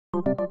For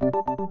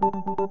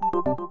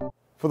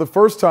the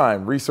first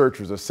time,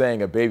 researchers are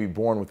saying a baby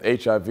born with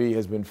HIV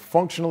has been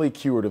functionally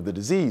cured of the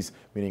disease,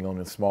 meaning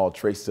only small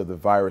traces of the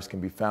virus can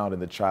be found in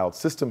the child's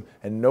system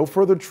and no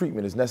further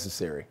treatment is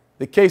necessary.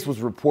 The case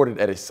was reported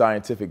at a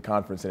scientific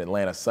conference in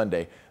Atlanta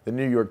Sunday. The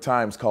New York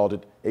Times called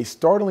it a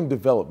startling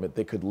development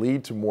that could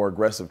lead to more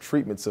aggressive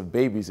treatments of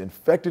babies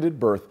infected at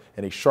birth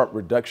and a sharp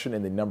reduction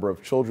in the number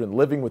of children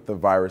living with the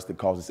virus that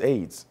causes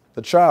AIDS.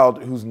 The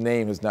child, whose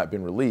name has not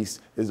been released,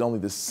 is only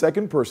the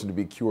second person to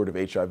be cured of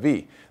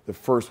HIV. The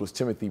first was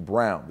Timothy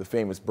Brown, the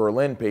famous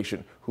Berlin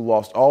patient who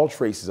lost all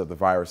traces of the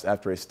virus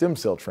after a stem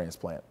cell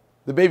transplant.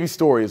 The baby's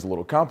story is a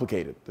little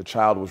complicated. The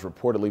child was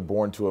reportedly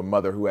born to a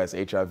mother who has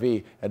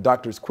HIV, and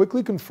doctors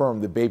quickly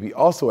confirmed the baby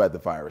also had the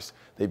virus.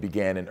 They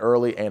began an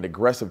early and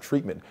aggressive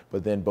treatment,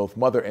 but then both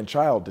mother and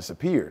child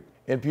disappeared.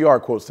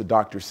 NPR quotes the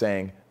doctor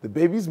saying, "The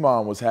baby's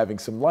mom was having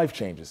some life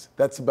changes.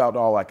 That's about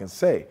all I can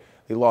say."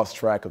 They lost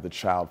track of the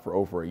child for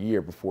over a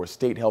year before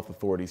state health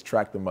authorities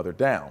tracked the mother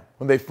down.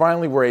 When they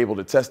finally were able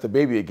to test the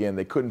baby again,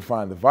 they couldn't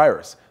find the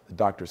virus. The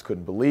doctors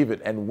couldn't believe it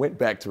and went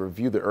back to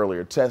review the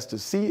earlier test to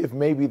see if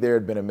maybe there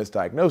had been a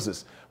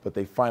misdiagnosis, but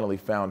they finally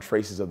found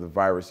traces of the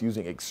virus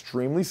using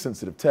extremely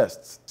sensitive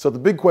tests. So the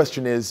big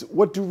question is,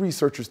 what do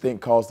researchers think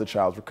caused the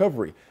child's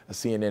recovery? A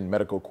CNN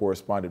medical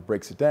correspondent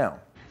breaks it down.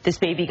 This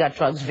baby got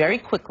drugs very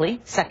quickly,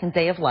 second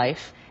day of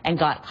life, and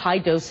got high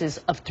doses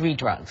of 3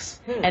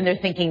 drugs. And they're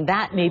thinking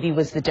that maybe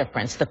was the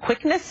difference. The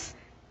quickness,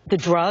 the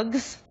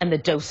drugs, and the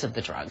dose of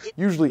the drugs.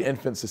 Usually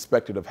infants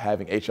suspected of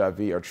having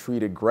HIV are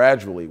treated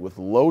gradually with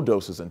low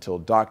doses until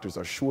doctors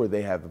are sure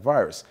they have the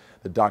virus.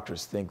 The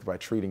doctors think by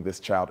treating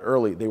this child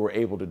early, they were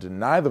able to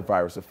deny the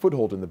virus a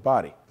foothold in the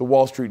body. The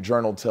Wall Street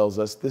Journal tells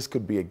us this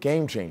could be a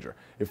game changer.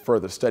 If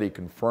further study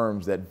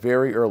confirms that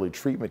very early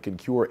treatment can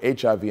cure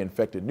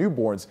HIV-infected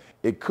newborns,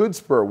 it could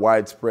spur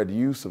widespread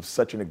use of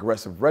such an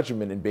aggressive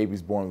regimen in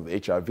babies born with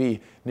HIV,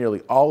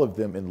 nearly all of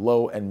them in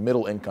low and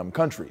middle income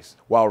countries.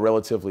 While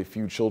relatively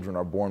few children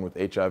are born with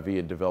HIV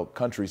in developed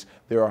countries,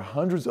 there are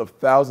hundreds of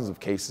thousands of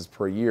cases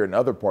per year in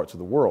other parts of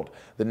the world.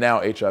 The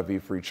now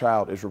HIV-free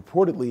child is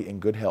reportedly in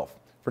good health.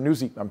 For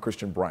Newsy, I'm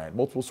Christian Bryant.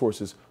 Multiple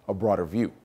sources, a broader view.